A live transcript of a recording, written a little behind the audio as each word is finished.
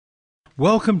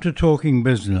Welcome to Talking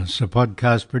Business, a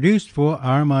podcast produced for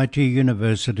RMIT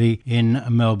University in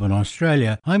Melbourne,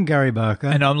 Australia. I'm Gary Barker.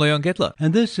 And I'm Leon Gettler.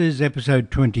 And this is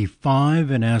episode 25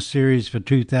 in our series for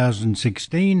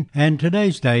 2016. And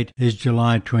today's date is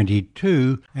July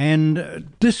 22. And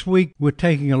this week we're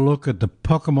taking a look at the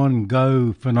Pokemon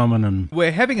Go phenomenon.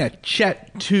 We're having a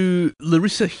chat to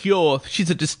Larissa Hjorth. She's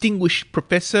a distinguished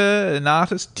professor, an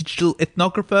artist, digital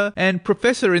ethnographer, and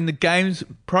professor in the games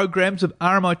programs of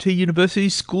RMIT University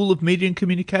School of Media and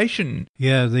Communication.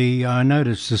 Yeah, I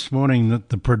noticed this morning that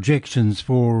the projections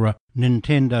for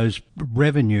Nintendo's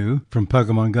revenue from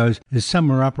Pokemon Go is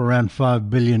somewhere up around $5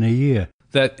 billion a year.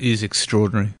 That is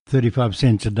extraordinary. 35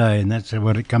 cents a day, and that's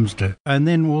what it comes to. And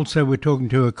then also we're talking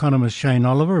to economist Shane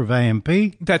Oliver of AMP.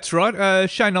 That's right.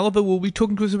 Shane Oliver will be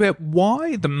talking to us about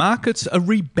why the markets are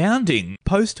rebounding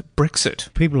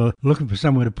post-Brexit. People are looking for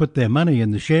somewhere to put their money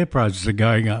and the share prices are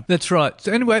going up. That's right.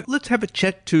 So anyway, let's have a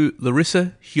chat to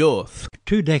Larissa Hjorth.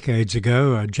 2 decades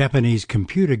ago, a Japanese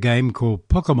computer game called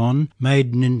Pokemon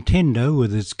made Nintendo,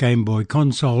 with its Game Boy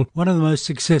console, one of the most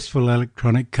successful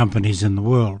electronic companies in the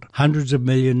world. Hundreds of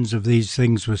millions of these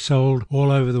things were sold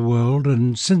all over the world,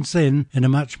 and since then, in a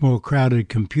much more crowded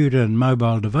computer and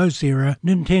mobile device era,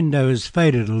 Nintendo has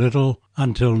faded a little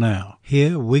until now.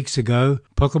 Here, weeks ago,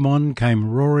 Pokemon came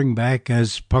roaring back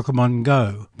as Pokemon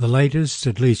Go, the latest,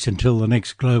 at least until the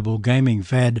next global gaming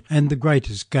fad, and the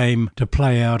greatest game to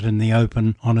play out in the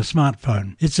open on a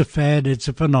smartphone. It's a fad, it's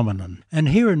a phenomenon. And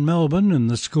here in Melbourne, in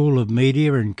the School of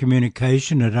Media and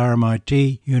Communication at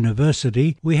RMIT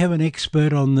University, we have an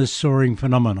expert on this soaring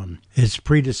phenomenon, its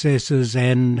predecessors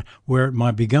and where it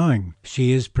might be going.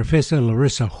 She is Professor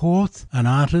Larissa Hjorth, an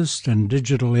artist and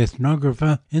digital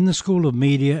ethnographer in the School of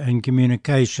Media and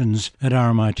Communications at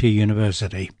RMIT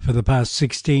University. For the past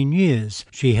 16 years,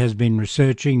 she has been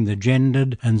researching the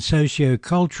gendered and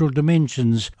socio-cultural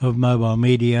dimensions of mobile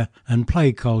media and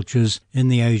play cultures in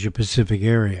the Asia-Pacific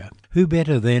area. Who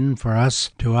better then for us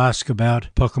to ask about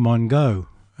Pokemon Go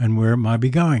and where it might be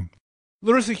going?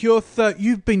 Larissa Hjorth,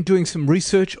 you've been doing some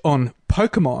research on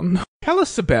Pokemon. Tell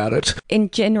us about it. In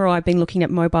general, I've been looking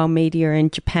at mobile media in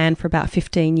Japan for about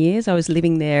 15 years. I was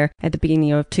living there at the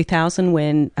beginning of 2000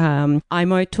 when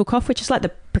iMo took off, which is like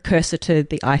the precursor to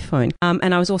the iPhone.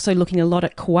 And I was also looking a lot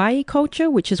at kawaii culture,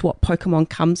 which is what Pokemon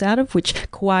comes out of, which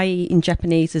kawaii in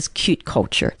Japanese is cute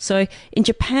culture. So in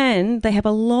Japan, they have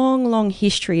a long, long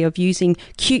history of using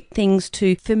cute things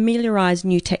to familiarize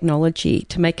new technology,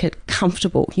 to make it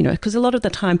comfortable, because a lot of the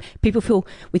time people feel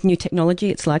with new technology,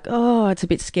 it's like, oh, it's a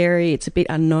bit scary, it's a bit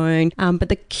unknown. But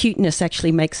the cuteness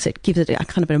actually gives it a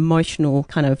kind of an emotional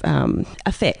kind of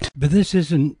effect. But this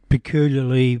isn't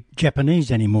peculiarly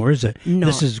Japanese anymore, is it? No.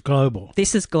 This is global.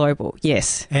 This is global,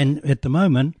 yes. And at the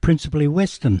moment, principally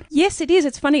Western. Yes, it is.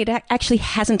 It's funny. It actually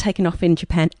hasn't taken off in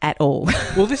Japan at all.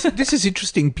 Well, this is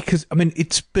interesting because,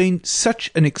 it's been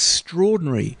such an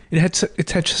extraordinary...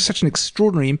 It's had such an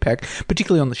extraordinary impact,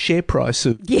 particularly on the share price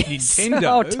of Nintendo.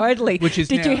 Oh, totally.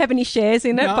 Did you have any shares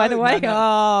in it, by the way?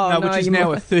 Which is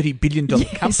now a $30 billion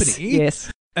company.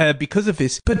 Yes. Because of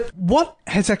this. But what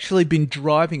has actually been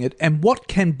driving it, and what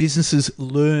can businesses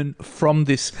learn from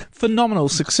this phenomenal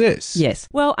success? Yes.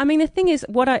 Well, the thing is,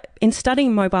 in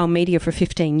studying mobile media for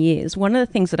 15 years, one of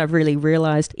the things that I've really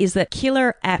realized is that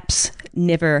killer apps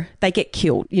they get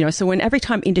killed. So when every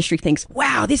time industry thinks,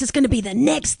 wow, this is going to be the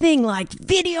next thing, like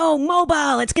video,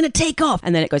 mobile, it's going to take off.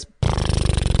 And then it goes...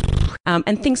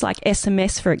 and things like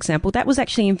SMS, for example, that was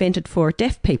actually invented for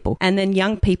deaf people. And then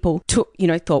young people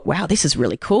thought, wow, this is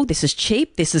really cool. This is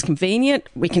cheap. This is convenient.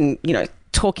 We can,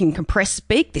 talk in compressed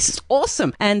speak. This is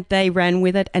awesome. And they ran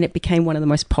with it, and it became one of the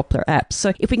most popular apps.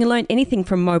 So if we can learn anything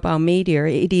from mobile media,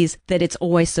 it is that it's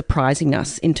always surprising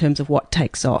us in terms of what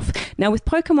takes off. Now, with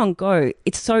Pokemon Go,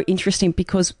 it's so interesting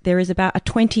because there is about a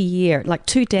 20-year, like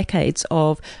 2 decades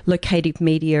of locative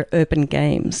media urban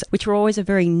games, which were always a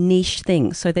very niche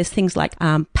thing. So there's things like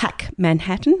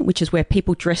Pac-Manhattan, which is where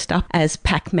people dressed up as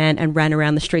Pac-Man and ran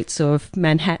around the streets of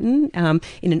Manhattan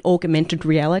in an augmented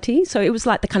reality. So it was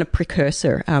like the kind of precursor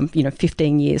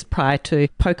 15 years prior to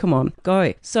Pokemon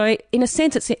Go. So in a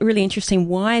sense, it's really interesting.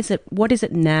 What is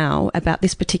it now about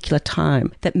this particular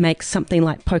time that makes something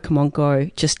like Pokemon Go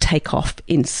just take off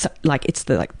it's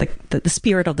the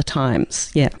spirit of the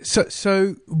times? Yeah.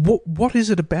 So what is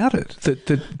it about it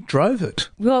that drove it?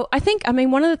 Well, I think,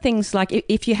 one of the things, like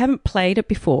if you haven't played it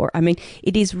before,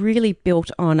 it is really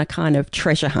built on a kind of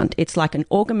treasure hunt. It's like an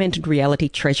augmented reality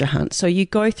treasure hunt. So you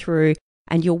go through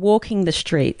and you're walking the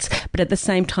streets, but at the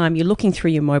same time, you're looking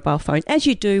through your mobile phone, as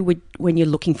you do with when you're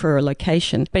looking for a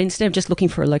location. But instead of just looking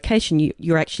for a location,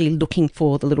 you're actually looking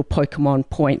for the little Pokemon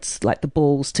points, like the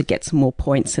balls, to get some more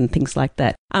points and things like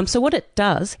that. So what it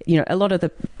does, a lot of the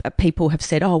people have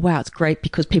said, oh, wow, it's great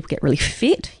because people get really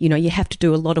fit. You have to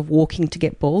do a lot of walking to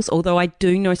get balls. Although I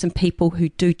do know some people who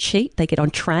do cheat. They get on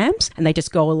trams and they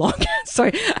just go along.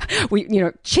 So,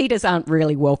 cheaters aren't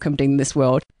really welcomed in this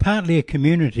world. Partly a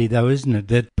community, though, isn't it,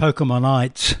 that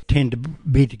Pokemonites tend to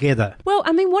be together? Well,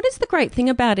 what is the great thing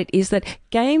about it is that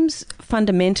games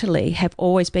fundamentally have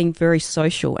always been very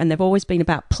social and they've always been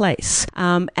about place.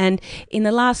 And in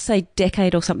the last, say,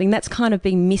 decade or something, that's kind of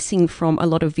been missing from a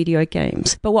lot of video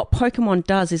games. But what Pokemon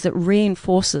does is it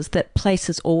reinforces that place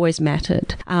has always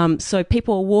mattered. So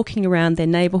people are walking around their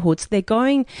neighborhoods.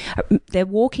 They're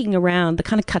walking around. The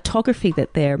kind of cartography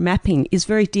that they're mapping is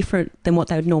very different than what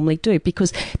they would normally do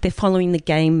because they're following the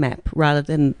game map rather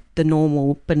than the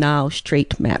normal banal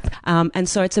street map. And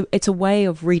so it's a way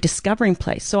of rediscovering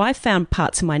place. So I found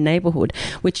parts in my neighborhood,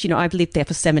 which, I've lived there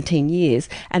for 17 years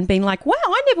and been like, wow,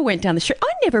 I never went down the street.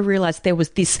 I never realized there was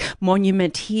this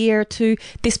monument here to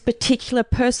this particular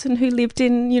person who lived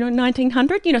in,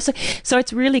 1900, so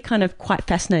it's really kind of quite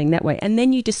fascinating that way. And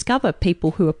then you discover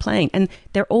people who are playing and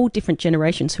they're all different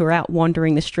generations who are out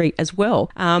wandering the street as well.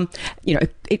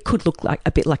 It could look like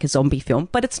a bit like a zombie film,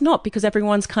 but it's not because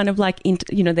everyone's kind of like,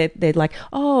 they're like,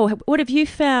 oh, what have you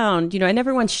found? And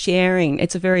everyone's sharing.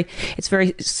 It's very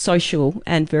social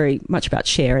and very much about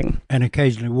sharing. And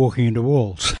occasionally walking into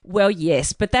walls. Well,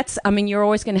 yes, but that's, you're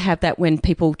always going to have that when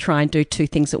people try and do two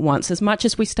things at once. As much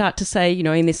as we start to say,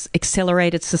 in this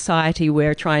accelerated society,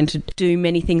 we're trying to do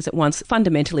many things at once.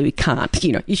 Fundamentally, we can't.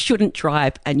 You shouldn't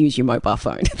drive and use your mobile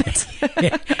phone.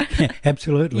 yeah,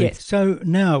 absolutely. Yes. So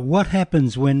now what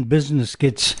happens when business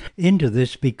gets into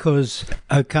this? Because,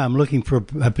 okay, I'm looking for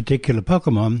a particular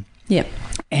Pokemon. Yeah.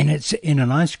 And it's in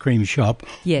an ice cream shop.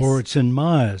 Yes. Or it's in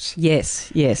Myers.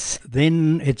 Yes.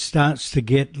 Then it starts to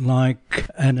get like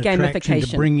an attraction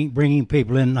to bringing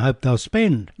people in and hope they'll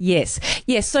spend. Yes.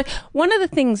 So one of the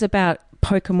things about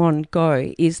Pokemon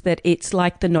Go is that it's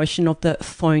like the notion of the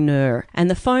fauneur. And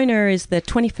the fauneur is the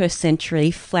 21st century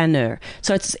flaneur.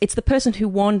 So it's the person who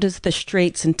wanders the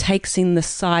streets and takes in the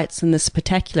sights and the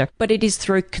spectacular, but it is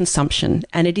through consumption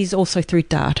and it is also through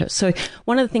data. So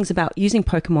one of the things about using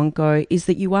Pokemon Go is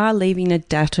that you are leaving a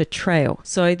data trail.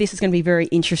 So this is going to be very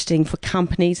interesting for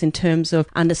companies in terms of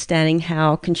understanding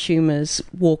how consumers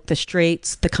walk the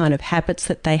streets, the kind of habits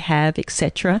that they have,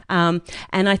 etc. And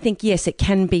I think, yes, it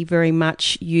can be very much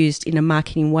used in a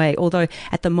marketing way, although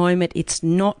at the moment it's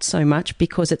not so much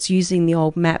because it's using the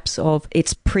old maps of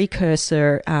its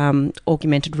precursor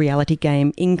augmented reality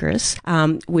game Ingress,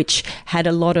 which had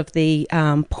a lot of the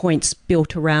points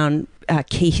built around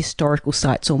key historical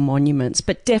sites or monuments.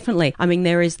 But definitely,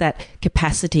 there is that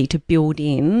capacity to build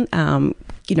in,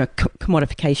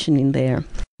 commodification in there.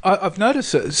 I've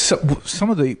noticed some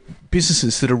of the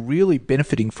businesses that are really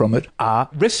benefiting from it are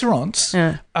restaurants.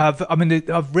 Yeah.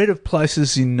 I've read of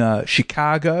places in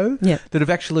Chicago that have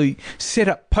actually set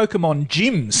up Pokemon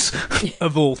gyms,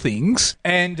 of all things,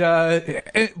 and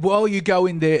while you go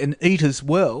in there and eat as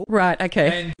well. Right,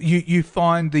 okay. And you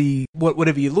find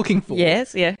whatever you're looking for.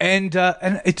 Yes, yeah. And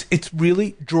it's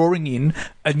really drawing in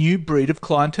a new breed of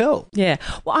clientele. Yeah.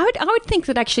 Well, I would think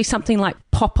that actually something like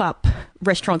pop-up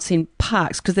restaurants in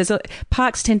parks, because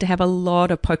parks tend to have a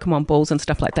lot of Pokemon balls and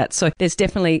stuff like that. So there's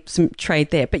definitely some trade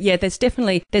there. But yeah, there's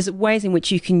ways in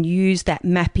which you can use that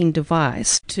mapping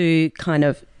device to kind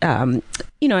of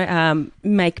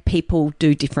make people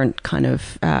do different kind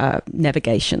of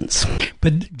navigations.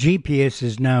 But GPS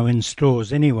is now in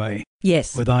stores anyway.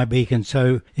 Yes. With iBeacon,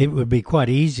 so it would be quite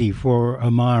easy for a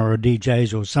Myer or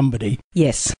DJs or somebody.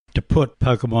 Yes. To put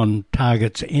Pokemon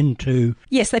targets into.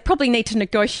 Yes, they probably need to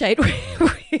negotiate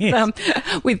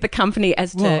with the company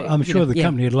as to. Well, I'm sure the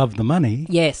company would love the money.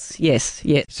 Yes.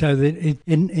 So that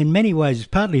in many ways it's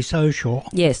partly social.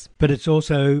 Yes. But it's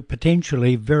also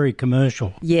potentially very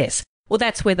commercial. Yes. Well,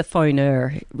 that's where the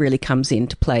fauneur really comes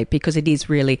into play, because it is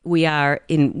really,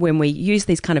 when we use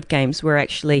these kind of games, we're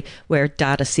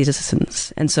data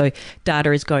citizens. And so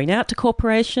data is going out to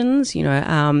corporations,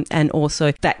 and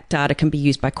also that data can be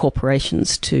used by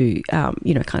corporations to,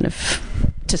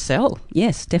 to sell.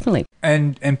 Yes, definitely.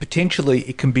 And potentially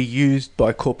it can be used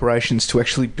by corporations to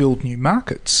actually build new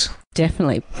markets.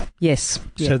 Definitely. Yes.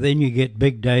 So then you get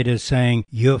big data saying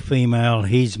you're female,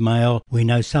 he's male, we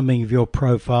know something of your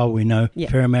profile, we know a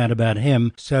fair amount about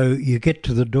him. So you get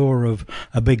to the door of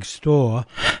a big store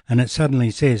and it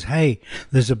suddenly says, hey,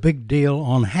 there's a big deal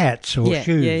on hats or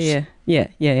shoes.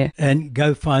 Yeah. and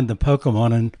go find the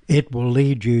Pokemon and it will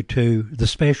lead you to the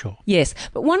special. Yes,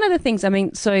 but one of the things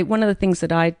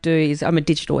that I do is I'm a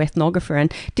digital ethnographer,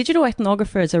 and digital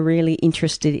ethnographers are really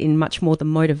interested in much more the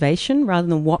motivation rather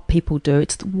than what people do.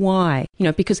 It's the why,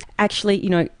 because actually,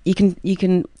 you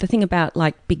can, the thing about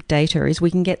like big data is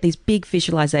we can get these big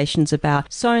visualizations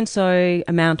about so-and-so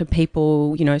amount of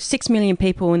people, 6 million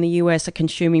people in the US are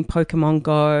consuming Pokemon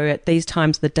Go at these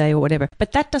times of the day or whatever.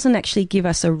 But that doesn't actually give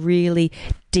us a really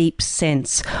deep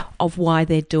sense of why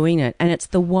they're doing it. And it's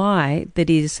the why that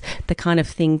is the kind of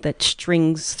thing that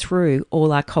strings through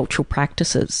all our cultural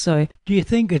practices. So do you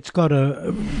think it's got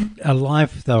a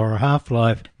life, though, or a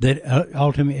half-life that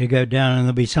ultimately go down and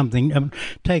there'll be something...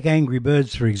 take Angry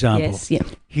Birds, for example. Yes, yeah.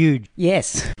 Huge.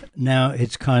 Yes. Now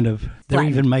it's kind of... They're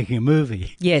even making a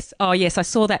movie. Yes. Oh, yes. I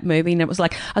saw that movie and it was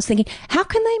like... I was thinking, how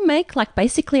can they make like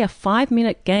basically a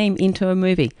 5-minute game into a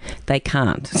movie? They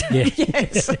can't. Yeah.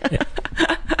 Yes.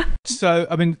 So,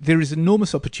 I mean, there is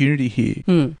enormous opportunity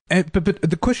here. But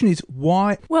the question is,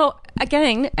 why? Well,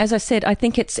 again, as I said, I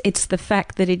think it's the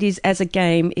fact that it is, as a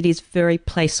game, it is very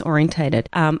place-orientated.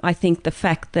 I think the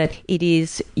fact that it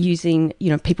is using,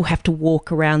 people have to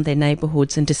walk around their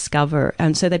neighbourhoods and discover,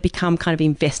 and so they become kind of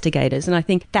investigators. And I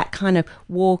think that kind of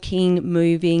walking,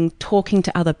 moving, talking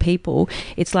to other people,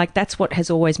 it's like that's what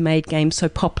has always made games so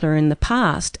popular in the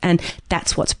past, and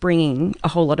that's what's bringing a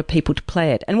whole lot of people to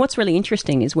play it. And what's really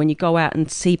interesting is when you go out and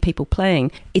see people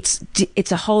playing, it's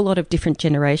a whole lot of different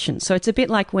generations. So it's a bit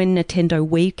like when Nintendo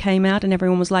Wii came out and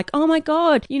everyone was like, oh my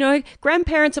God,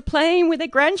 grandparents are playing with their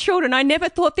grandchildren. I never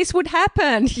thought this would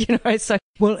happen, so.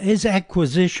 Well, is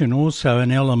acquisition also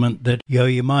an element that,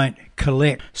 you might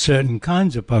collect certain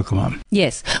kinds of Pokemon?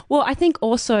 Yes. Well, I think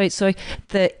also,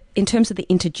 in terms of the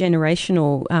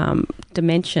intergenerational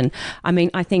dimension, I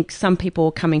mean, I think some people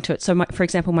are coming to it. So, for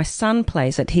example, my son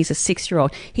plays it. He's a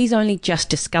 6-year-old. He's only just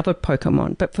discovered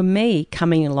Pokemon. But for me,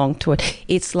 coming along to it,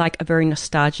 it's like a very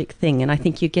nostalgic thing. And I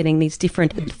think you're getting these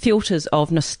different filters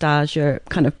of nostalgia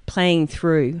kind of playing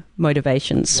through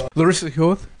motivations. Larissa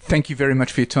Hjorth, thank you very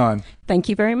much for your time. Thank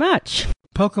you very much.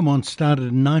 Pokemon started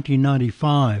in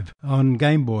 1995 on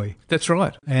Game Boy. That's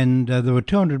right. And there were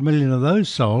 200 million of those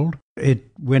sold.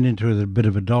 It went into a bit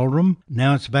of a doldrum.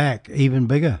 Now it's back, even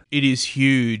bigger. It is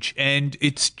huge, and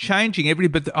it's changing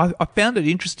but I found it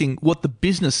interesting what the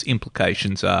business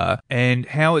implications are and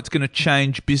how it's going to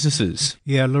change businesses.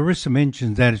 Yeah, Larissa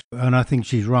mentions that, and I think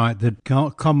she's right, that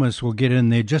commerce will get in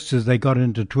there just as they got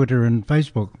into Twitter and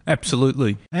Facebook.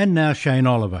 Absolutely. And now Shane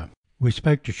Oliver. We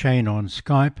spoke to Shane on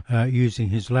Skype using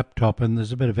his laptop, and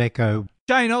there's a bit of echo.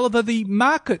 Shane Oliver, the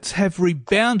markets have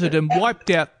rebounded and wiped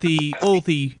out all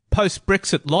the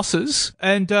post-Brexit losses,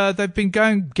 and they've been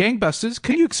going gangbusters.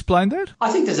 Can you explain that? I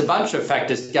think there's a bunch of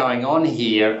factors going on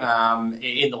here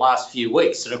in the last few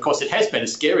weeks. And, of course, it has been a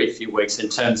scary few weeks in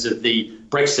terms of the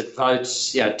Brexit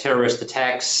votes, terrorist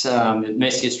attacks,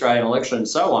 messy Australian election and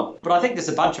so on. But I think there's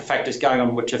a bunch of factors going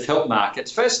on which have helped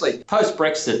markets. Firstly,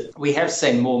 post-Brexit, we have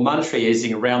seen more monetary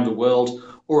easing around the world,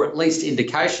 or at least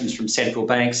indications from central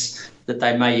banks that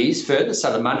they may ease further.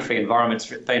 So the monetary environment's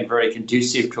been very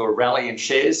conducive to a rally in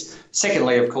shares.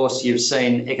 Secondly, of course, you've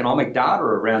seen economic data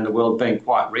around the world being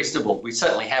quite reasonable. We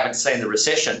certainly haven't seen the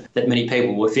recession that many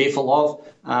people were fearful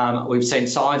of. We've seen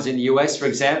signs in the US, for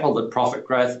example, that profit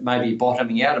growth may be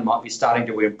bottoming out and might be starting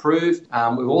to improve.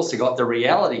 We've also got the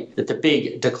reality that the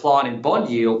big decline in bond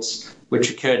yields, which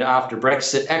occurred after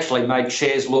Brexit, actually made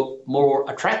shares look more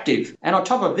attractive. And on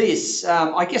top of this,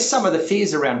 I guess some of the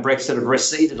fears around Brexit have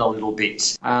receded a little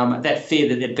bit. That fear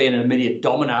that there'd been an immediate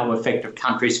domino effect of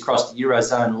countries across the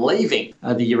Eurozone leaving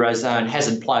the Eurozone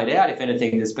hasn't played out. If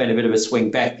anything, there's been a bit of a swing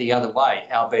back the other way,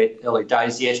 albeit early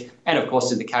days yet. And of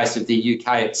course, in the case of the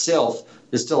UK itself,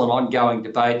 there's still an ongoing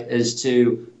debate as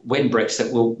to when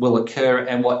Brexit will occur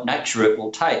and what nature it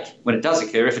will take when it does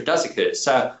occur, if it does occur.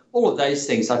 So all of these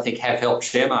things, I think, have helped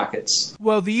share markets.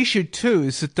 Well, the issue, too,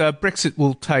 is that Brexit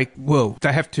will take,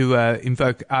 they have to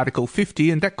invoke Article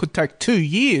 50, and that could take 2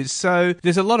 years. So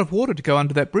there's a lot of water to go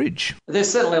under that bridge. There's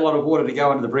certainly a lot of water to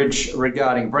go under the bridge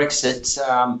regarding Brexit.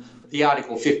 The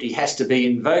Article 50 has to be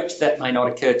invoked. That may not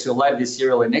occur till later this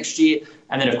year, early next year.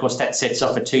 And then, of course, that sets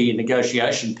off a 2-year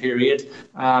negotiation period.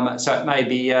 So it may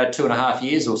be 2.5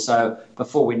 years or so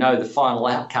before we know the final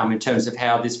outcome in terms of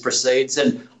how this proceeds.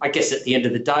 And I guess at the end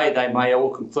of the day, they may all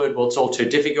conclude, well, it's all too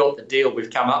difficult. The deal we've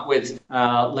come up with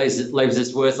leaves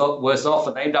us worse off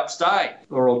and they end up staying.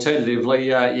 Or alternatively,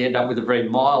 you end up with a very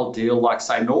mild deal like,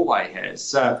 say, Norway has.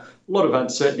 So a lot of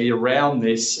uncertainty around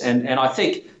this. And I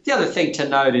think the other thing to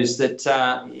note is that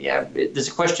there's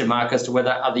a question mark as to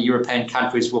whether other European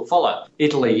countries will follow.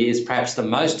 Italy is perhaps the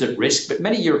most at risk, but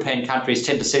many European countries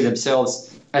tend to see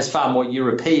themselves as far more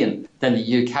European than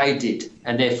the UK did,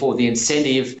 and therefore the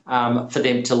incentive for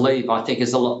them to leave, I think,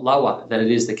 is a lot lower than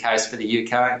it is the case for the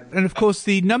UK. And of course,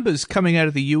 the numbers coming out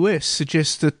of the US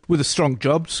suggest that, with a strong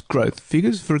jobs growth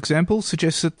figures, for example,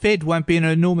 suggests that Fed won't be in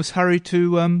an enormous hurry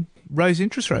to raise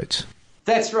interest rates.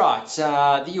 That's right.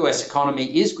 The US economy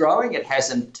is growing. It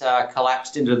hasn't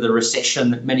collapsed into the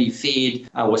recession that many feared,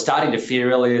 were starting to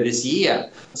fear earlier this year.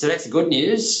 So that's the good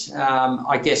news.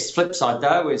 I guess the flip side,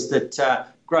 though, is that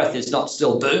growth is not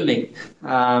still booming.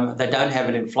 They don't have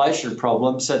an inflation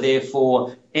problem, so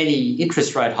therefore any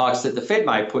interest rate hikes that the Fed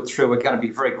may put through are going to be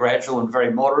very gradual and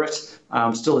very moderate.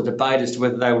 Still a debate as to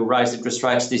whether they will raise interest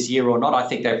rates this year or not. I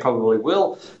think they probably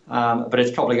will, but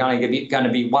it's probably only going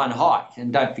to be one hike.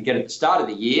 And don't forget, at the start of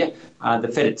the year, the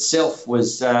Fed itself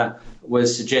was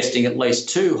suggesting at least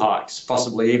two hikes,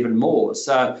 possibly even more.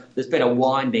 So there's been a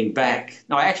winding back.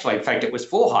 No, actually, in fact, it was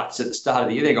four hikes at the start of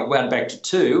the year. They got wound back to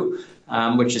two,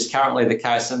 which is currently the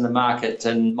case in the market.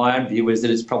 And my own view is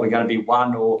that it's probably going to be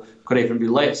one or could even be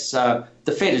less. So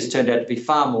the Fed has turned out to be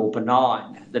far more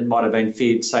benign than might have been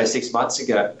feared, say, 6 months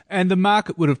ago. And the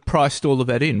market would have priced all of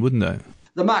that in, wouldn't they?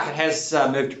 The market has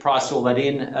moved to price all that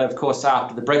in. Of course,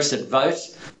 after the Brexit vote,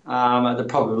 the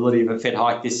probability of a Fed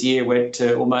hike this year went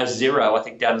to almost zero, I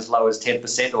think down as low as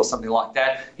 10% or something like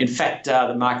that. In fact,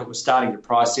 the market was starting to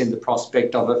price in the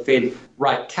prospect of a Fed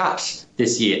rate cut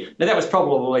this year. Now, that was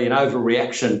probably an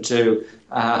overreaction to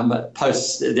in the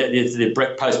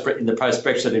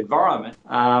post-Brexit environment.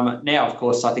 Now, of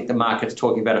course, I think the market's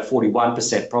talking about a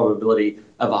 41% probability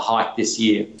of a hike this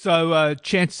year. So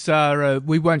chances are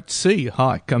we won't see a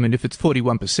hike. I mean, if it's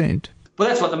 41%. Well,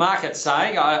 that's what the market's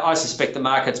saying. I suspect the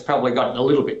market's probably gotten a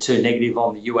little bit too negative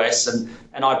on the US, and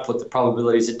I'd put the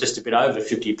probabilities at just a bit over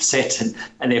 50%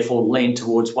 and therefore lean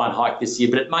towards one hike this year,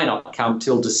 but it may not come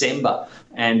till December.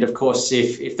 And, of course,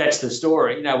 if that's the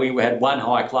story, we had one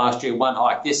hike last year, one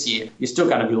hike this year, you're still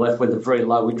going to be left with a very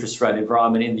low interest rate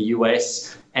environment in the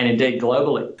US and indeed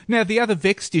globally. Now, the other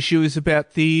vexed issue is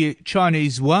about the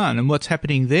Chinese yuan and what's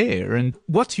happening there. And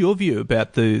what's your view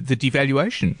about the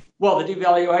devaluation? Well, the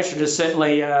devaluation has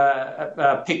certainly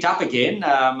picked up again.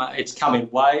 It's come in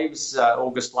waves,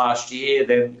 August last year,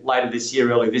 then later this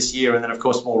year, early this year, and then, of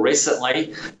course, more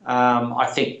recently. I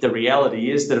think the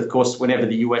reality is that, of course, whenever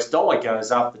the US dollar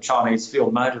goes up, the Chinese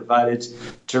feel motivated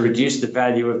to reduce the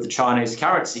value of the Chinese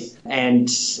currency. And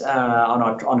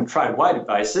on a trade-weighted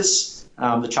basis,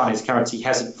 the Chinese currency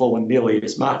hasn't fallen nearly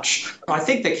as much. I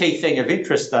think the key thing of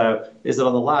interest, though, is that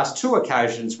on the last two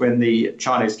occasions when the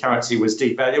Chinese currency was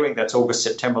devaluing, that's August,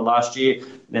 September last year,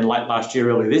 and then late last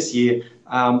year, early this year,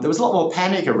 there was a lot more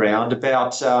panic around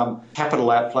about capital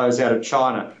outflows out of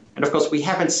China. And, of course, we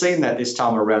haven't seen that this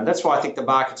time around. That's why I think the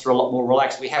markets are a lot more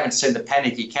relaxed. We haven't seen the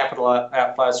panicky capital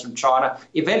outflows from China.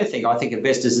 If anything, I think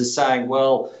investors are saying,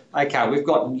 well, OK, we've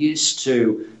gotten used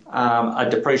to a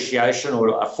depreciation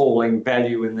or a falling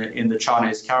value in the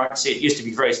Chinese currency. It used to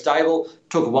be very stable. It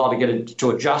took a while to get it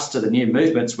to adjust to the new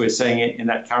movements we're seeing in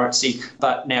that currency,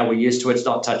 but now we're used to it. It's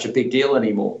not such a big deal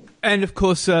anymore. And, of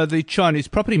course, the Chinese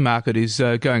property market is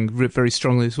going very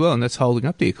strongly as well, and that's holding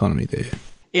up the economy there.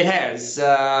 It has.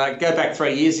 Go back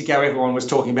 3 years ago, everyone was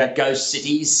talking about ghost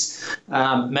cities,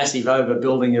 massive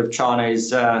overbuilding of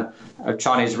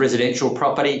Chinese residential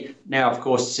property. Now, of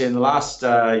course, in the last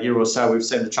year or so, we've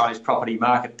seen the Chinese property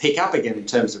market pick up again in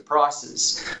terms of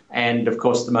prices. And, of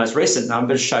course, the most recent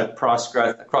numbers showed price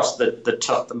growth across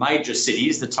the major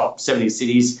cities, the top 70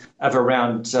 cities, of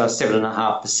around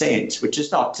 7.5%, which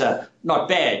is not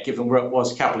bad given where it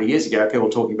was a couple of years ago, people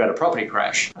talking about a property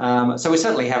crash. So we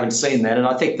certainly haven't seen that. And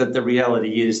I think that the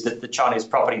reality is that the Chinese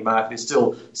property market is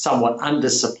still somewhat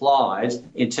undersupplied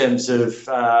in terms of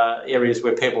areas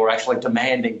where people are actually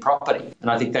demanding property. And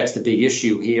I think that's the big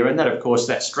issue here. And that, of course,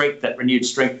 that renewed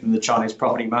strength in the Chinese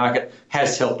property market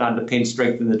has helped underpin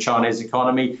strength in the Chinese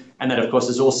economy. And that, of course,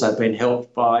 has also been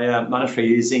helped by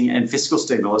monetary easing and fiscal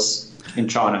stimulus in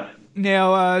China.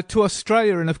 Now, to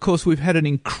Australia, and of course we've had an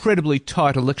incredibly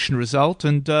tight election result,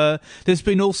 and there's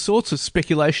been all sorts of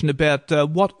speculation about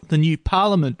what the new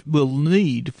parliament will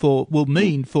mean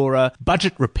for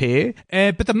budget repair,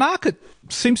 but the market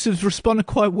seems to have responded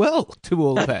quite well to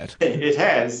all of that. It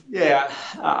has, yeah.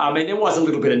 I mean, there was a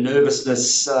little bit of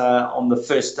nervousness on the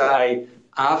first day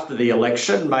after the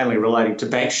election, mainly relating to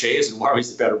bank shares and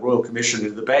worries about a royal commission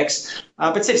into the banks.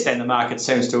 But since then, the market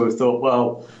seems to have thought,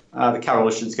 well, the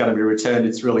coalition is going to be returned.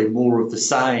 It's really more of the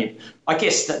same. I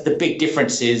guess that the big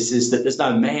difference is that there's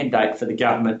no mandate for the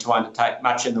government to undertake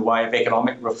much in the way of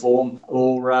economic reform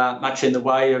or much in the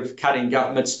way of cutting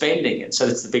government spending. And so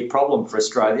that's the big problem for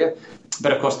Australia.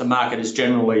 But, of course, the market has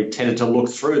generally tended to look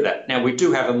through that. Now, we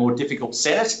do have a more difficult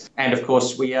Senate, and, of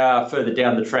course, we are further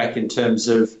down the track in terms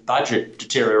of budget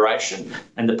deterioration,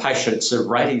 and the patience of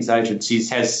ratings agencies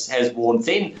has worn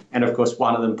thin. And, of course,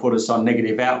 one of them put us on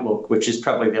negative outlook, which is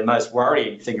probably the most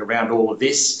worrying thing around all of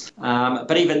this.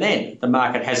 But even then, the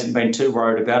market hasn't been too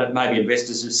worried about it. Maybe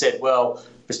investors have said, well,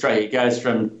 Australia goes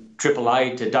from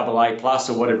AAA to AA plus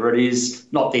or whatever it is,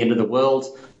 not the end of the world.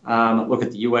 Look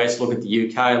at the US, look at the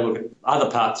UK, look at other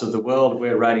parts of the world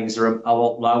where ratings are a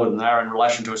lot lower than they are in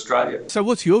relation to Australia. So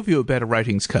what's your view about a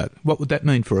ratings cut? What would that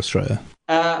mean for Australia?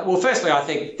 Well, firstly, I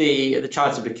think the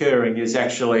chance of occurring is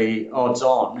actually odds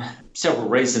on. Several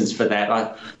reasons for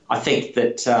that. I think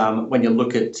that when you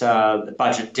look at the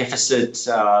budget deficit,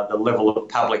 the level of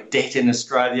public debt in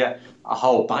Australia, a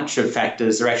whole bunch of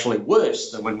factors are actually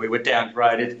worse than when we were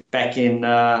downgraded back in,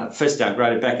 first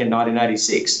downgraded back in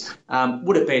 1986.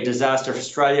 Would it be a disaster for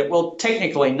Australia? Well,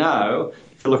 technically, no.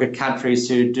 If you look at countries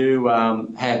who do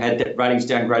have had ratings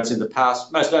downgrades in the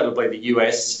past, most notably the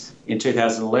US in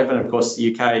 2011, of course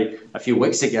the UK a few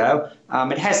weeks ago,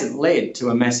 it hasn't led to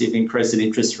a massive increase in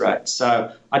interest rates.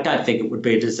 So I don't think it would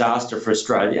be a disaster for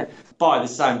Australia. By the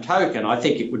same token, I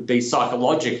think it would be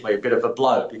psychologically a bit of a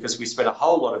blow because we spent a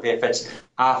whole lot of effort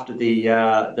after the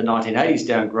 1980s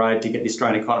downgrade to get the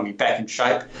Australian economy back in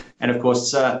shape. And of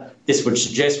course, this would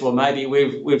suggest, well, maybe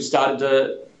we've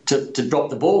started to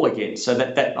drop the ball again. So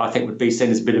that I think would be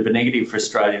seen as a bit of a negative for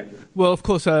Australia. Well, of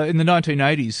course, in the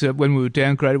 1980s, when we were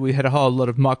downgraded, we had a whole lot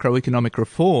of microeconomic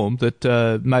reform that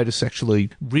made us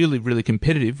actually really, really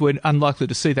competitive. We're unlikely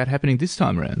to see that happening this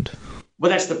time around. Well,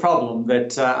 that's the problem,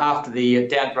 that after the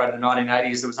downgrade in the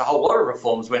 1980s, there was a whole lot of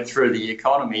reforms went through the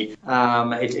economy.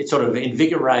 It sort of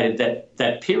invigorated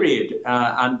that period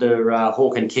under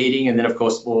Hawke and Keating, and then, of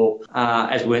course,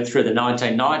 as we went through the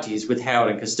 1990s with Howard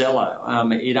and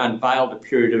Costello, it unveiled a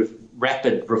period of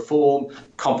rapid reform,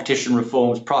 competition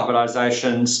reforms,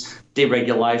 privatisations,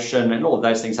 deregulation, and all of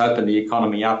those things opened the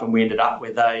economy up, and we ended up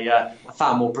with a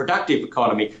far more productive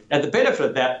economy. Now, the benefit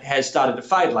of that has started to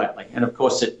fade lately, and of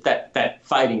course that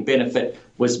fading benefit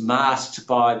was masked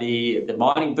by the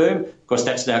mining boom. Of course,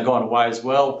 that's now gone away as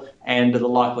well, and the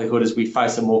likelihood is we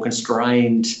face a more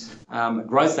constrained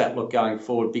growth outlook going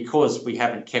forward because we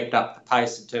haven't kept up the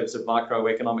pace in terms of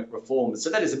microeconomic reform. So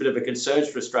that is a bit of a concern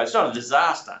for Australia. It's not a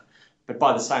disaster, but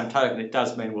by the same token, it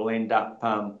does mean we'll end up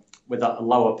with a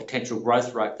lower potential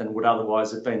growth rate than would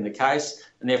otherwise have been the case,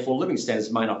 and therefore living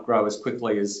standards may not grow as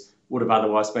quickly as would have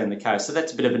otherwise been the case. So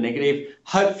that's a bit of a negative.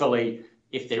 Hopefully,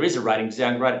 if there is a ratings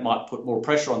downgrade, it might put more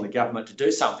pressure on the government to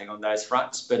do something on those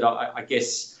fronts. But I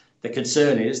guess the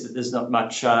concern is that there's not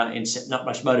much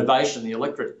motivation in the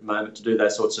electorate at the moment to do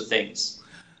those sorts of things.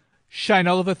 Shane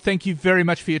Oliver, thank you very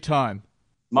much for your time.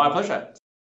 My pleasure.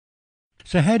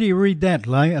 So how do you read that,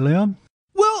 Leon?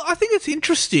 Well, I think it's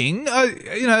interesting.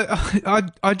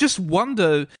 I just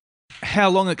wonder how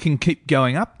long it can keep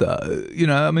going up, though.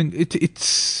 I mean,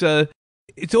 it's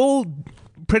all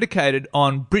predicated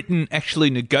on Britain actually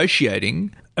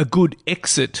negotiating a good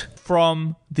exit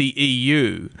from the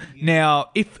EU. Now,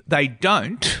 if they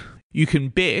don't, you can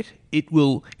bet it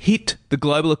will hit the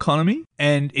global economy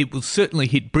and it will certainly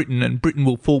hit Britain, and Britain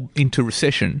will fall into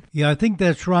recession. Yeah, I think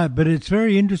that's right. But it's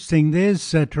very interesting.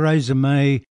 There's Theresa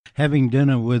May having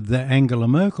dinner with Angela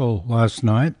Merkel last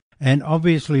night, and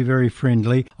obviously very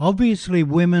friendly, obviously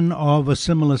women of a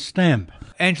similar stamp.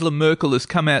 Angela Merkel has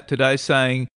come out today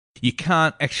saying you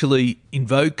can't actually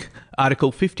invoke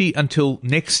Article 50 until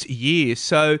next year.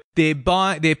 So they're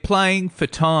playing for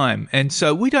time, and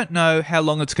so we don't know how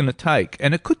long it's going to take,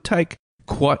 and it could take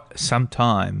quite some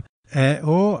time.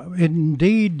 Or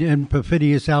indeed, in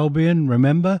perfidious Albion,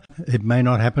 remember, it may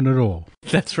not happen at all.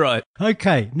 That's right.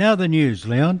 Okay, now the news,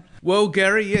 Leon. Well,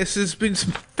 Gary, yes, there's been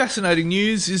some fascinating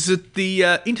news, is that the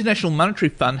International Monetary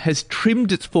Fund has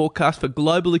trimmed its forecast for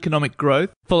global economic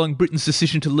growth following Britain's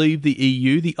decision to leave the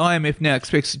EU. The IMF now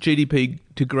expects GDP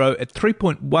to grow at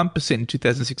 3.1% in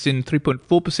 2016 and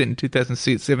 3.4% in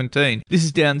 2017. This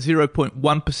is down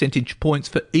 0.1 percentage points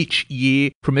for each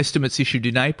year from estimates issued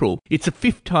in April. It's the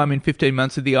fifth time in 15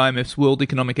 months that the IMF's World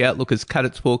Economic Outlook has cut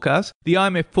its forecast. The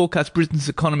IMF forecasts Britain's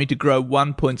economy to grow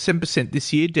 1.7%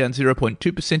 this year, down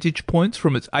 0.2 percentage points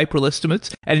from its April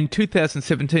estimates, and in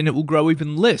 2017 it will grow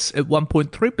even less at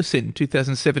 1.3% in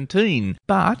 2017.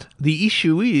 But the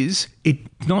issue is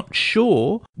it's not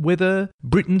sure whether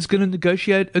Britain's going to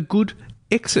negotiate a good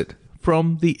exit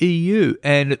from the EU,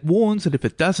 and it warns that if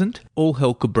it doesn't, all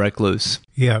hell could break loose.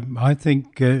 Yeah, I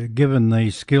think given the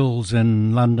skills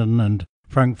in London and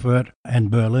Frankfurt and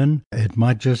Berlin, it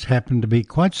might just happen to be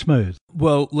quite smooth.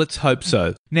 Well, let's hope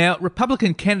so. Now,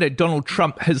 Republican candidate Donald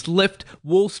Trump has left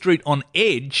Wall Street on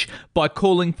edge by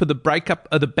calling for the breakup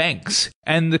of the banks.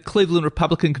 And the Cleveland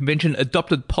Republican Convention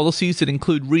adopted policies that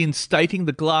include reinstating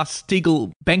the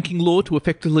Glass-Steagall banking law to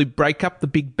effectively break up the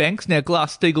big banks. Now,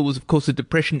 Glass-Steagall was, of course, a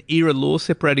Depression-era law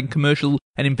separating commercial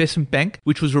and investment bank,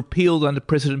 which was repealed under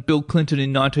President Bill Clinton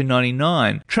in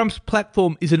 1999. Trump's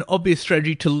platform is an obvious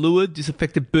strategy to lure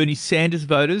disaffected Bernie Sanders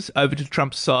voters over to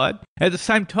Trump's side. At the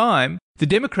same time, the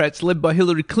Democrats, led by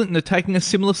Hillary Clinton, are taking a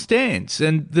similar stance,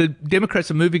 and the Democrats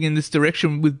are moving in this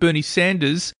direction with Bernie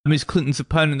Sanders, Ms. Clinton's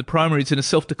opponent in the primaries and a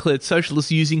self-declared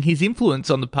socialist, using his influence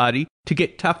on the party to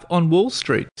get tough on Wall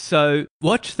Street. So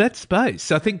watch that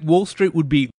space. I think Wall Street would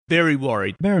be very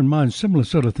worried. Bear in mind, similar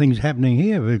sort of things happening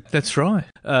here. That's right.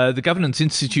 The Governance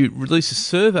Institute released a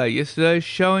survey yesterday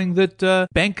showing that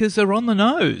bankers are on the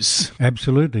nose.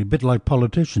 Absolutely, a bit like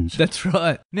politicians. That's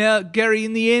right. Now, Gary,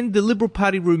 in the end, the Liberal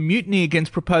Party room mutiny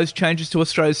against proposed changes to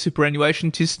Australia's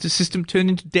superannuation system turned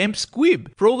into damp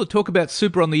squib. For all the talk about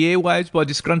super on the airwaves by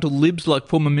disgruntled libs like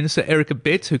former Minister Erica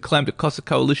Betts, who claimed it cost the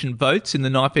coalition votes in the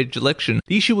knife-edge election,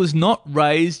 the issue was not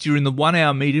raised during the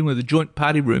one-hour meeting with the joint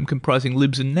party room comprising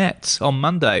Libs and Nats on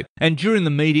Monday. And during the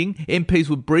meeting, MPs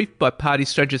were briefed by party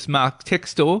strategist Mark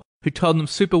Textor, who told them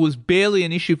super was barely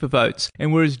an issue for votes,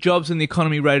 and whereas jobs and the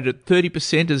economy rated at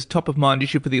 30% as a top-of-mind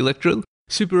issue for the electorate,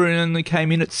 super only came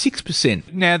in at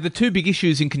 6%. Now, the two big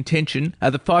issues in contention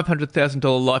are the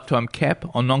 $500,000 lifetime cap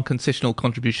on non-concessional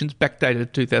contributions, backdated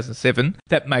to 2007.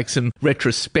 That makes them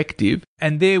retrospective,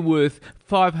 and they're worth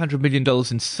 $500 million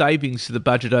in savings to the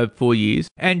budget over 4 years,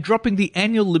 and dropping the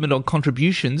annual limit on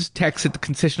contributions, taxed at the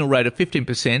concessional rate of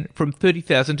 15%, from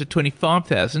 $30,000 to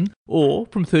 $25,000, or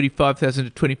from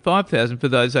 $35,000 to $25,000 for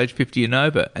those aged 50 and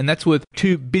over, and that's worth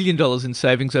 $2 billion in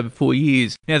savings over 4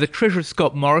 years. Now, the Treasurer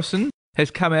Scott Morrison has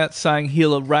come out saying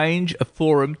he'll arrange a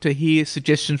forum to hear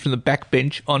suggestions from the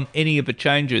backbench on any of the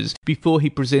changes before he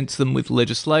presents them with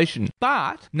legislation.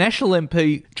 But National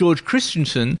MP George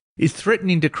Christensen is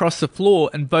threatening to cross the floor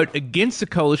and vote against the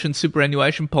coalition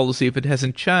superannuation policy if it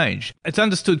hasn't changed. It's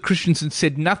understood Christensen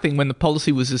said nothing when the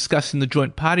policy was discussed in the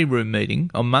joint party room meeting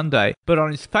on Monday, but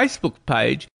on his Facebook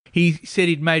page, he said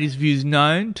he'd made his views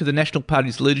known to the National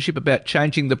Party's leadership about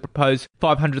changing the proposed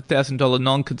 $500,000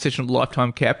 non-concessional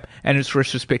lifetime cap and its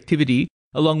retrospectivity,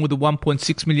 along with the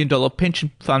 $1.6 million pension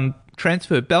fund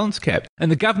transfer balance cap. And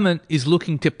the government is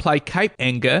looking to placate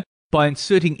anger by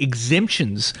inserting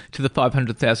exemptions to the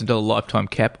 $500,000 lifetime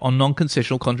cap on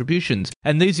non-concessional contributions.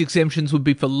 And these exemptions would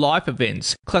be for life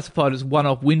events classified as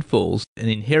one-off windfalls, an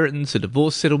inheritance, a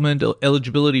divorce settlement, or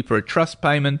eligibility for a trust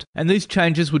payment. And these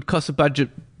changes would cost the budget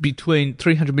between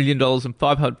 $300 million and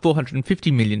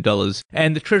 $450 million.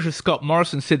 And the Treasurer Scott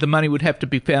Morrison said the money would have to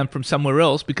be found from somewhere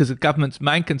else because the government's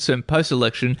main concern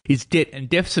post-election is debt and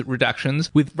deficit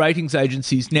reductions, with ratings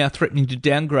agencies now threatening to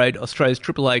downgrade Australia's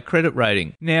AAA credit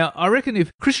rating. Now, I reckon if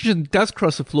Christensen does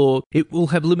cross the floor, it will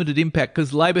have limited impact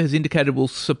because Labor has indicated it will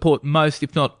support most,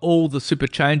 if not all, the super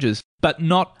changes, but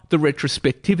not the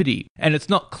retrospectivity. And it's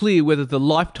not clear whether the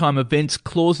lifetime events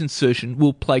clause insertion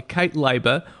will placate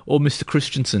Labor or Mr.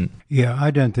 Christensen. Yeah,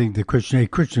 I don't think the Christian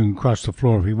can cross the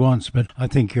floor if he wants, but I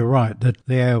think you're right that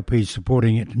the ALP is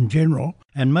supporting it in general.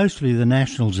 And mostly the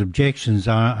Nationals' objections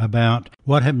are about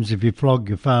what happens if you flog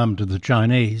your farm to the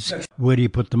Chinese. Where do you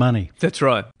put the money? That's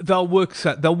right. They'll work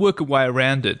a way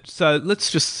around it. So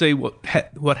let's just see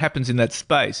what happens in that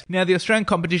space. Now, the Australian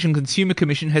Competition Consumer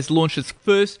Commission has launched its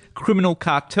first criminal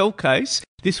cartel case,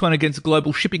 this one against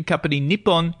global shipping company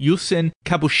Nippon Yusen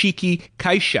Kabushiki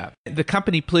Keisha. The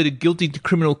company pleaded guilty to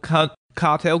criminal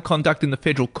cartel conduct in the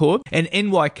federal court, and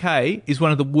NYK is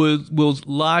one of the world's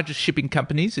largest shipping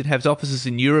companies. It has offices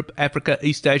in Europe, Africa,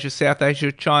 East Asia, South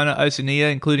Asia, China, Oceania,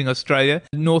 including Australia,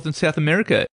 North and South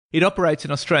America. It operates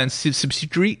an Australian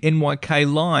subsidiary,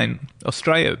 NYK Line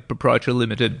Australia Proprietary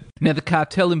Limited. Now, the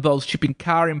cartel involves shipping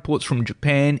car imports from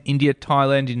Japan, India,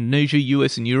 Thailand, Indonesia,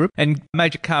 US and Europe. And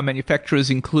major car manufacturers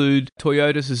include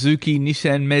Toyota, Suzuki,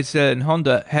 Nissan, Mazda and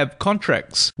Honda have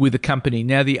contracts with the company.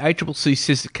 Now, the ACCC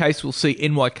says the case will see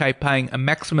NYK paying a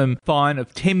maximum fine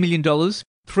of $10 million,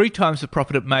 3 times the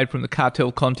profit it made from the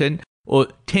cartel content, or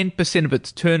 10% of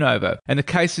its turnover, and the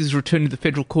case is returned to the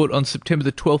federal court on September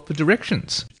the 12th for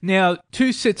directions. Now,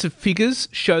 2 sets of figures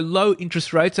show low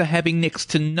interest rates are having next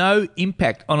to no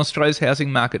impact on Australia's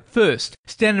housing market. First,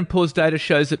 Standard & Poor's data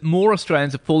shows that more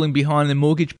Australians are falling behind their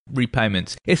mortgage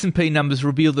repayments. S&P numbers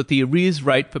reveal that the arrears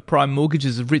rate for prime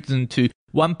mortgages have risen to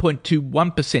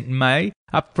 1.21% in May,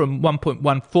 up from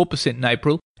 1.14% in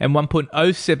April, and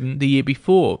 1.07 the year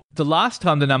before. The last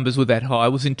time the numbers were that high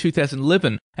was in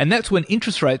 2011, and that's when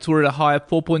interest rates were at a high of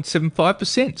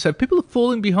 4.75%. So people are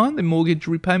falling behind their mortgage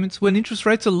repayments when interest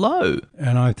rates are low.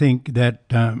 And I think that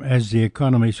as the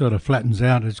economy sort of flattens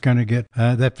out, it's going to get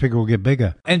that figure will get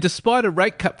bigger. And despite a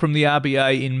rate cut from the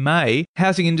RBA in May,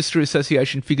 Housing Industry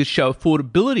Association figures show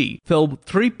affordability fell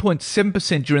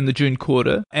 3.7% during the June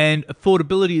quarter, and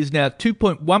affordability is now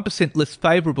 2.1% less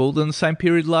favourable than the same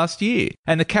period last year.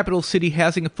 And the Capital City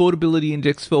Housing Affordability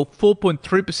Index fell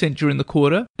 4.3% during the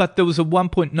quarter, but there was a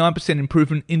 1.9%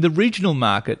 improvement in the regional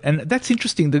market. And that's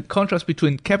interesting, the contrast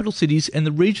between capital cities and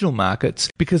the regional markets,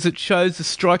 because it shows the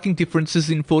striking differences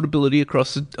in affordability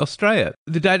across Australia.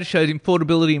 The data showed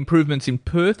affordability improvements in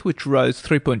Perth, which rose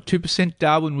 3.2%,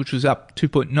 Darwin, which was up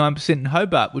 2.9%, and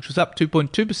Hobart, which was up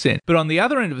 2.2%. But on the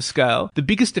other end of the scale, the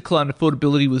biggest decline in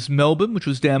affordability was Melbourne, which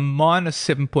was down minus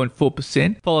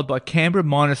 7.4%, followed by Canberra,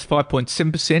 minus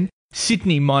 5.7%,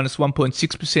 Sydney, minus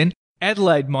 1.6%,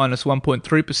 Adelaide, minus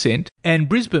 1.3%, and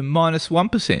Brisbane, minus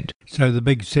 1%. So the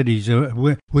big cities,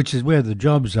 which is where the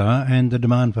jobs are and the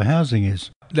demand for housing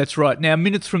is. That's right. Now,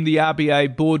 minutes from the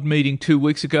RBA board meeting 2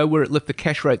 weeks ago, where it left the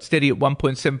cash rate steady at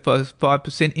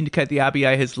 1.75%, indicate the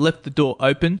RBA has left the door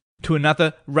open to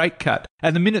another rate cut.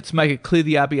 And the minutes make it clear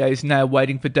the RBA is now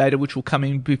waiting for data which will come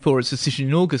in before its decision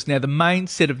in August. Now, the main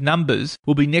set of numbers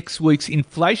will be next week's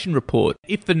inflation report.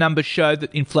 If the numbers show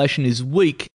that inflation is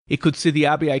weak, it could see the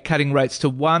RBA cutting rates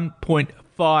to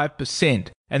 1.5%.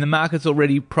 And the market's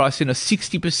already priced in a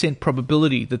 60%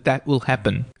 probability that that will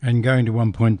happen. And going to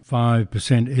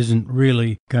 1.5% isn't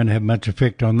really going to have much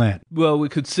effect on that. Well, we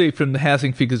could see from the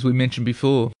housing figures we mentioned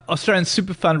before. Australian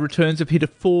super fund returns have hit a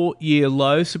 4-year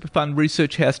low. Super fund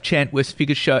research house Chant West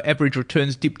figures show average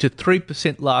returns dipped to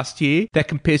 3% last year. That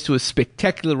compares to a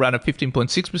spectacular run of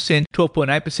 15.6%,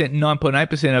 12.8% and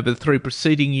 9.8% over the 3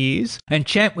 preceding years. And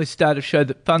Chant West data showed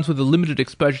that funds with a limited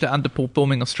exposure to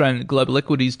underperforming Australian and global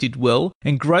equities did well,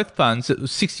 and growth funds that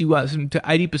was 61 to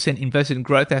 80% invested in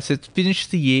growth assets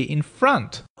finished the year in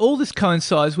front. All this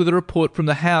coincides with a report from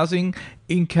the Housing,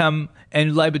 Income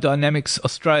and Labour Dynamics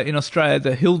in Australia,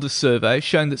 the Hilda survey,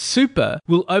 showing that super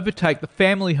will overtake the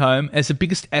family home as the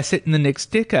biggest asset in the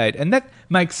next decade. And that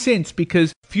makes sense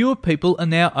because fewer people are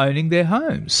now owning their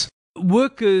homes.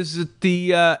 Workers at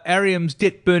the Arium's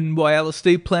debt-burdened Whyalla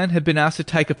steel plant have been asked to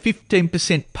take a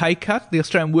 15% pay cut. The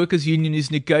Australian Workers' Union is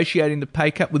negotiating the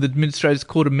pay cut with Administrators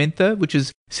KordaMentha, which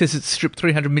says it's stripped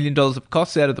 $300 million of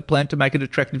costs out of the plant to make it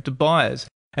attractive to buyers.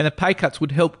 And the pay cuts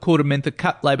would help KordaMentha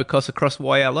cut labour costs across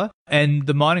Whyalla and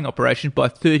the mining operations by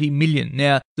 $30 million.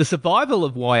 Now, the survival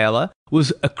of Whyalla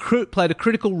played a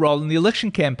critical role in the election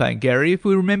campaign, Gary. If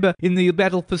we remember, in the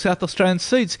battle for South Australian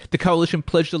seats, the coalition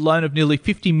pledged a loan of nearly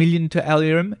 $50 million to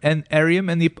Arium,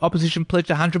 and the opposition pledged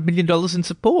 $100 million in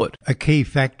support. A key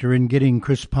factor in getting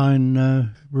Chris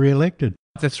Pyne re-elected.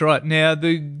 That's right. Now,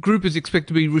 the group is expected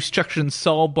to be restructured and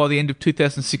sold by the end of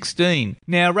 2016.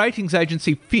 Now, ratings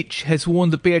agency Fitch has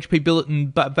warned that BHP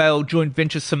Billiton Vale joint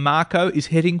venture Samarco is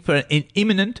heading for an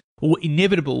imminent or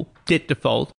inevitable debt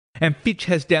default. And Fitch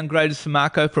has downgraded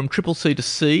Samarco from CCC to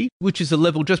C, which is a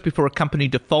level just before a company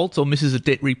defaults or misses a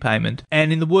debt repayment.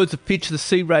 And in the words of Fitch, the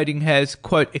C rating has,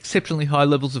 quote, exceptionally high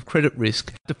levels of credit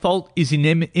risk. Default is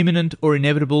imminent or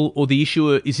inevitable, or the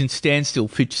issuer is in standstill,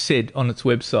 Fitch said on its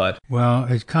website. Well,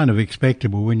 it's kind of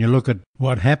expectable when you look at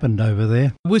what happened over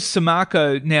there. With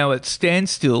Samarco now at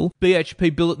standstill,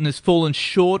 BHP Billiton has fallen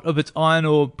short of its iron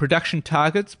ore production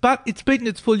targets, but it's beaten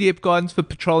its full-year guidance for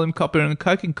petroleum, copper and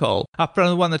coking coal.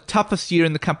 After one of the toughest year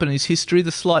in the company's history,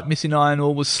 the slight miss in iron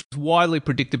ore was widely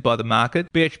predicted by the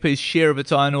market. BHP's share of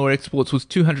its iron ore exports was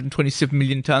 227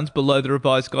 million tonnes, below the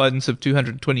revised guidance of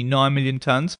 229 million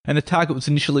tonnes, and the target was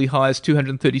initially high as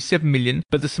 237 million,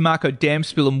 but the Samarco dam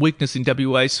spill and weakness in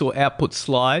WA saw output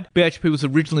slide. BHP was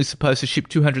originally supposed to ship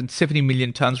 270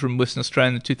 million tonnes from Western Australia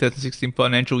in the 2016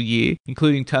 financial year,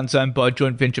 including tonnes owned by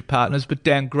joint venture partners, but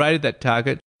downgraded that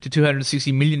target to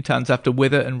 260 million tonnes after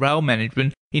weather and rail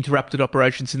management interrupted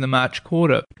operations in the March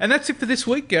quarter. And that's it for this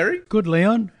week, Gary. Good,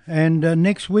 Leon. And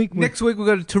next week... Next week we've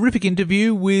got a terrific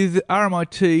interview with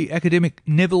RMIT academic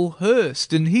Neville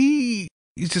Hurst, and he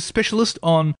is a specialist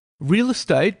on real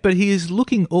estate, but he is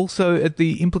looking also at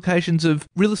the implications of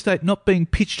real estate not being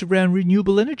pitched around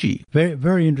renewable energy. Very,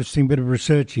 very interesting bit of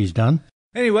research he's done.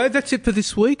 Anyway, that's it for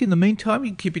this week. In the meantime, you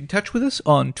can keep in touch with us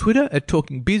on Twitter at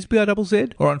TalkingBiz,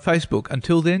 BIZZ, or on Facebook.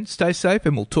 Until then, stay safe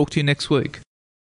and we'll talk to you next week.